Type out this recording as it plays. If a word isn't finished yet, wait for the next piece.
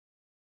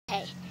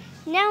Okay,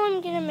 now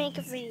I'm gonna make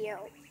a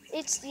video.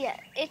 It's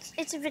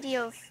a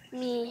video of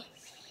me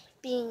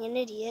being an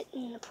idiot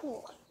in the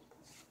pool.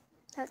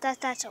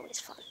 That's always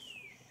fun.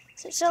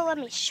 So let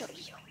me show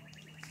you.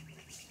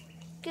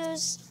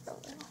 Goes a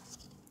little.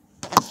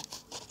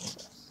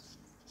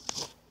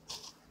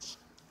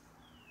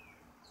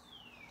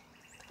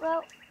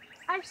 Well,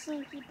 I've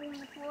seen people in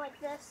the pool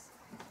like this,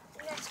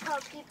 and that's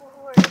called people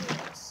who are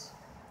idiots.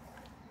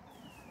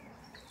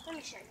 Let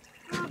me show you.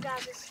 Oh God,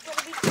 this is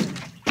gonna be fun.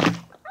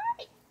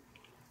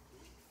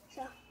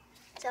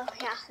 So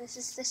yeah, this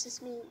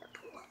is me in the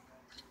pool.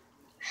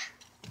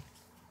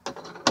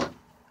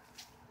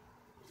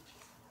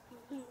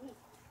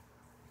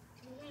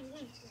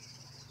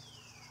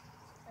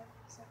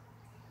 So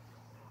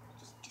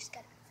just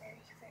gotta be very,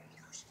 very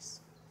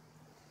cautious.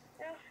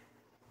 Okay.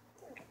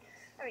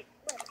 All right,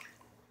 whatever.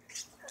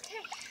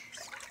 Okay.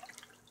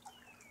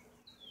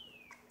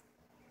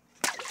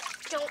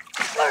 Don't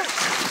burn.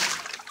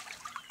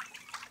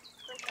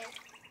 Okay.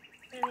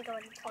 I'm gonna go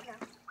and pull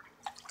down.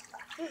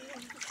 You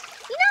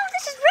know,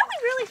 this is really,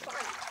 really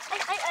fun.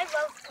 I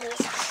love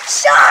pools.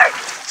 Shark!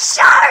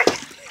 Shark!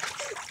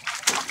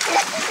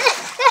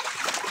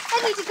 I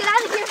need to get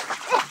out of here.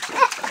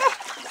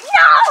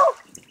 No!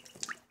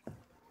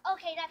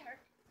 Okay, that hurt.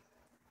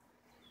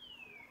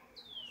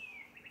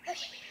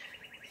 Okay.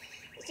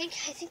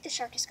 I think the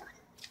shark is gone.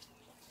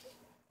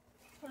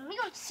 Let me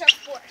go and surf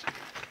for it. I'm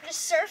gonna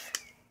surf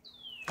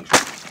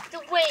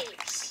the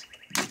waves.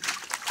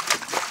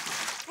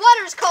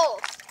 Water's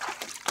cold.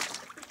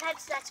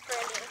 That's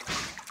Brandon.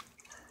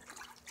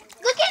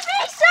 Look at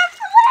me surf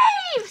the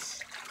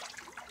waves!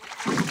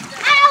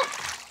 Ow!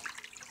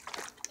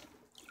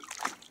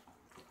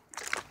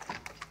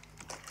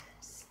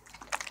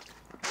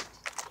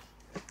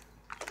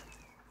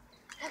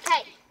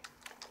 Okay.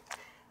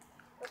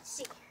 Let's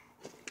see.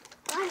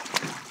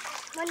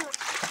 One more.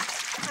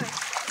 Alright.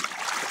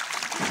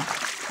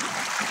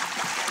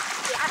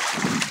 Yeah.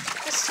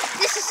 This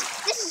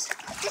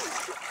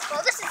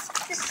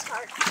is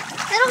hard. I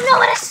don't know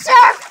how to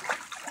surf!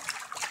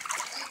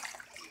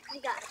 I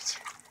got it.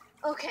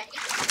 Okay.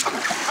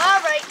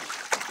 Alright.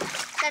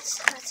 That's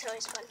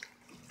always fun.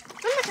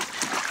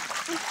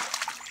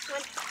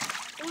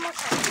 One more time. One more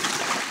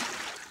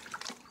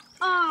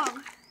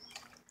time.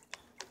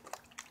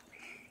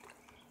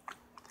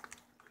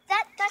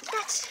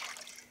 That's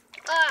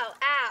oh,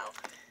 ow.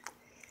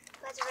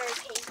 That's very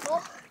painful.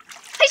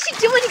 I should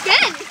do it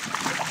again.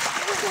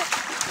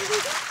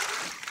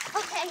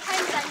 Okay,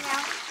 I'm done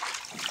now.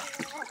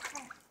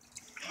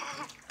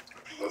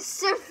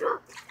 Surf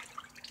up.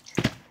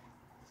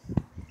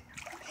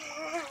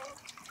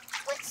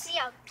 Let's see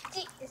how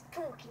deep this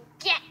pool can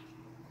get.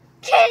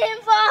 Get in,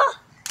 ball.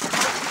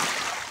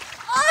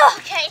 Oh,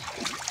 okay.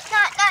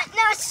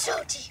 Not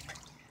so deep.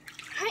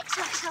 All right,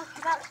 so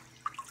about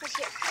right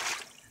here.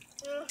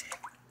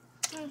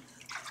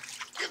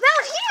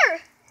 About here.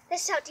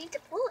 That's how deep the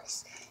pool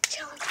is.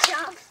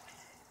 Jump.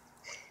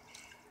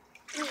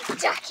 You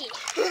ducky.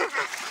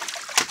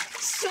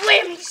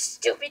 Swim, you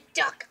stupid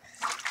duck.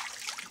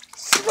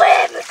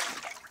 Swim.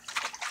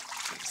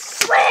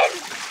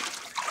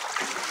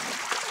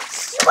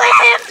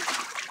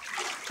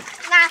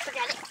 Nah,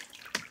 forget it.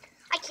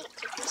 I can't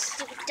take these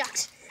stupid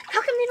ducks.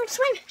 How come they don't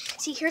swim?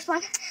 See, here's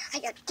one. I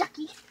got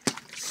ducky.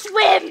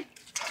 Swim.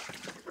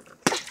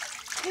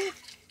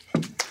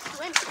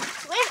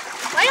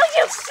 Why don't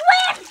you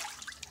swim?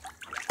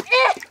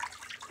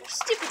 You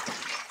stupid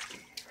duck.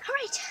 All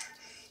right.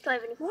 Do I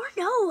have any more?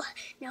 No.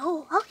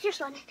 Oh, here's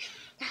one.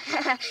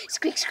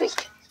 Squeak. Swim.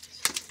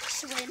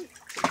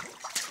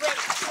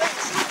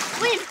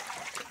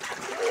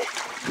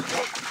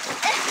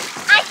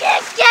 I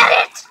can't get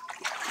it.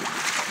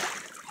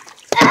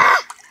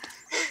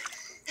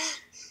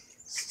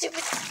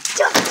 Stupid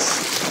ducks.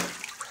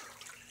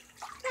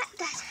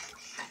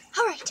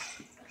 All right.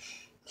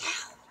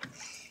 Now,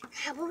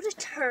 how about a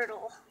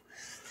turtle?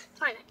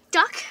 Fine, a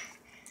duck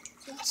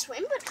won't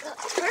swim, but a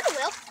turtle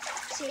will.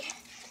 See,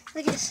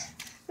 look at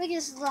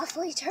this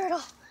lovely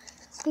turtle.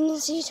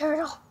 Sea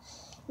turtle,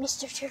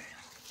 Mr. Turtle.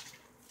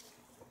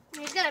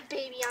 He's got a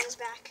baby on his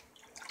back.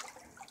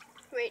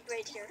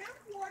 Right here.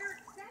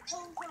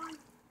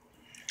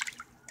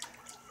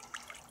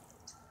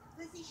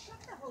 Lizzie,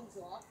 shut the hose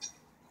off.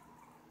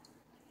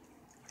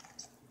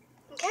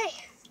 Okay.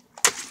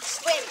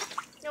 Swim.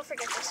 Don't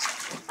forget this.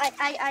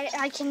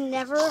 I can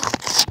never.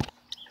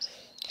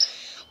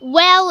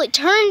 Well, it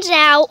turns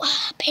out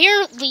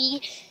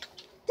apparently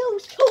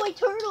those toy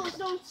turtles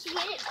don't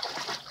swim.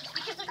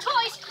 Because they're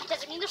toys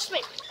doesn't mean they're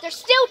swim. They're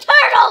still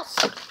turtles.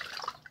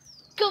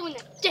 Go in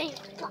the dang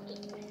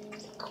fucking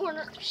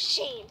corner of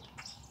shame.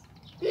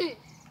 Wait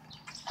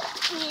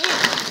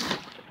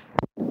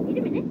a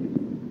minute.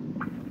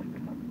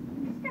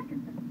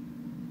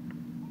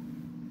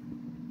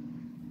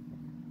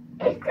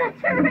 It's a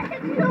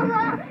tarantula!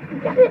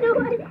 Get it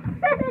away!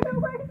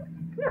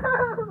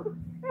 No!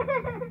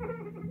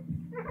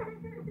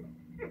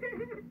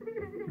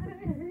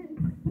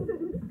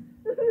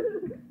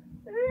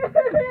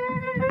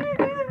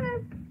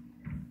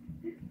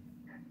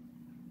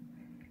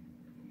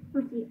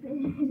 Let's see. Is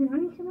it on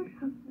you somewhere?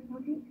 Oh, I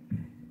want it.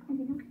 I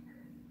think okay.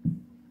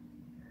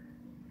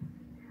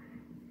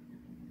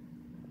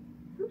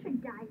 I'm trying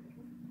to dive.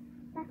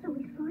 That's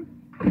always fun.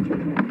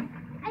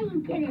 I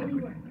didn't get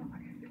anywhere far.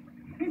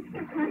 It's so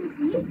fun,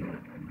 see?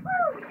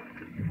 Woo!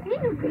 I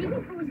didn't know baby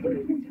pool was going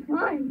to be this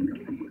fun.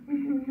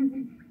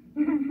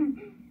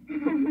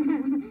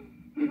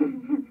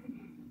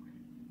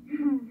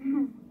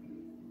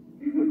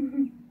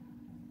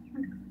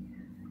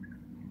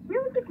 No,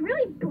 it gets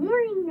really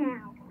boring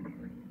now.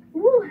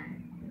 Ooh,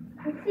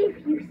 let's see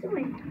if you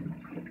swim.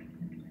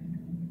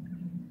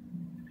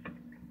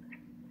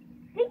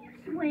 Hey, you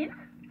swim?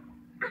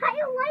 I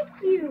like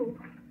you.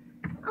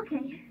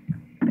 Okay.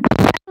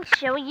 I'll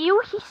show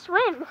you. He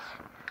swims.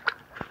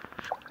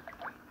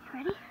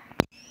 Ready?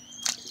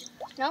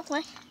 No,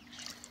 wait.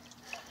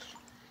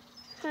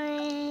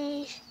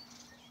 Hey.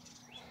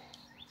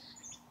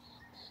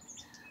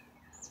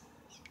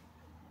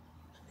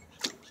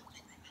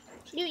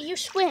 You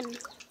swim.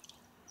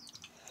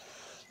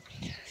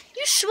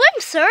 You swim,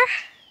 sir.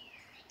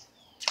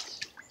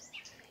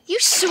 You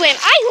swim.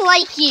 I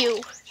like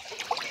you.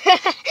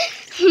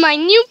 My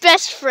new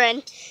best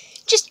friend.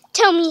 Just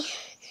tell me,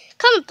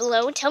 comment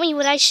below and tell me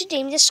what I should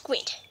name this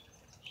squid.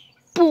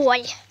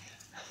 Boy.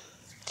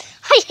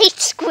 I hate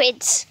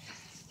squids.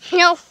 You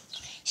know,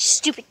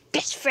 stupid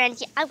best friend.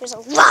 Yeah, I was a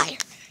liar.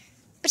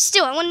 But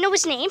still, I want to know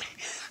his name.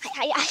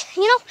 I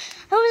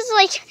was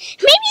like,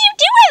 maybe you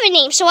do have a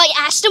name. So I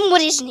asked him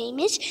what his name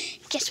is.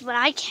 Guess what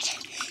I get?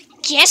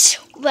 Guess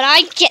what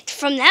I get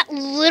from that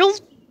little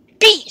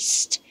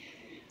beast?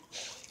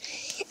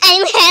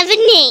 I have a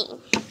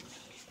name.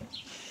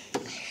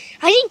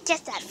 I didn't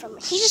get that from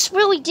him. He just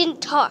really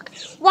didn't talk.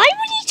 Why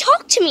would he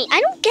talk to me?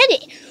 I don't get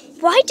it.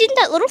 Why didn't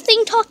that little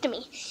thing talk to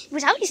me? It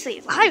was obviously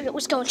alive. It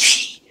was going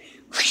through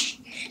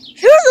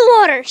the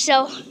water.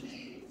 So,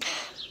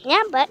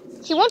 yeah, but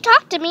he won't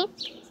talk to me.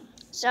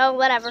 So,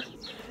 whatever.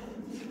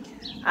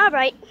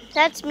 Alright,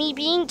 that's me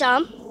being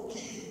dumb.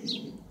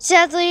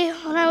 Sadly,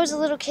 when I was a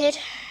little kid,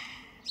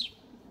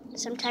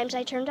 sometimes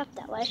I turned up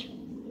that way.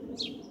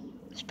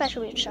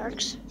 Especially with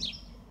sharks.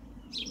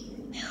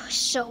 It was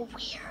so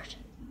weird.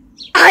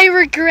 I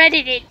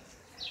regretted it.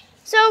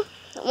 So,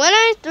 when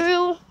I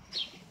threw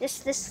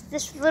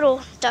this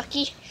little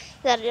ducky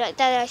that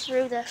I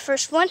threw, the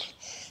first one,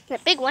 the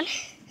big one,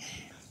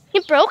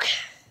 it broke.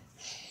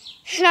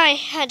 And I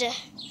had to,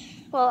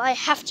 well, I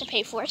have to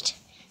pay for it.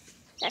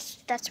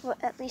 That's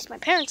what at least my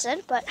parents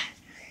said, but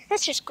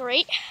that's just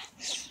great.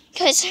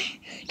 Cause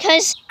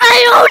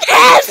I don't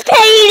have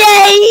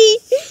payday!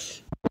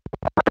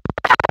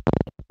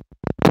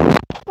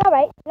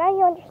 Alright, now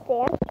you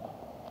understand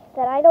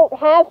that I don't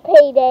have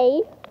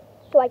payday,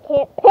 so I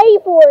can't pay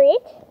for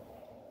it.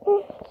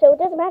 So it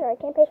doesn't matter, I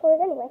can't pay for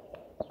it anyway.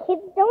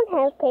 Kids don't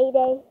have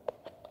payday.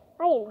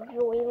 I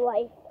enjoy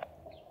life.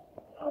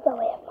 Although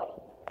I have money.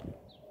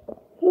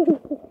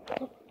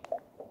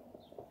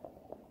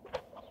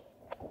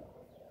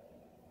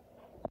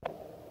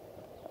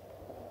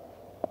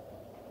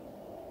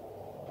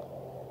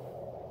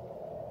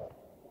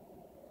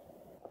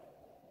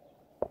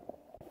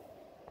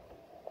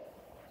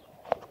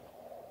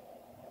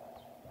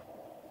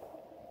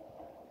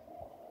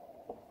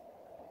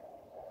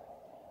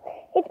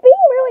 It's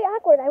being really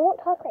awkward. I won't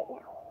talk right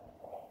now.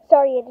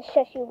 Sorry I had to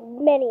shush you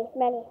many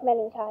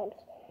times,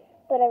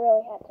 but I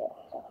really had to.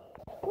 So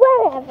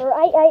whatever.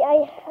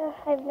 I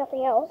have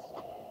nothing else.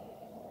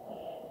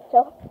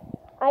 So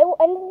I will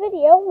end the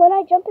video when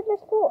I jump in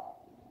this pool.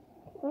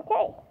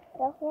 Okay.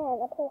 So yeah, in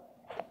the pool.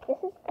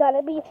 This is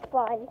gonna be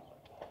fun.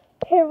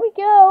 Here we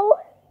go.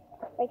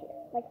 Right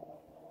here.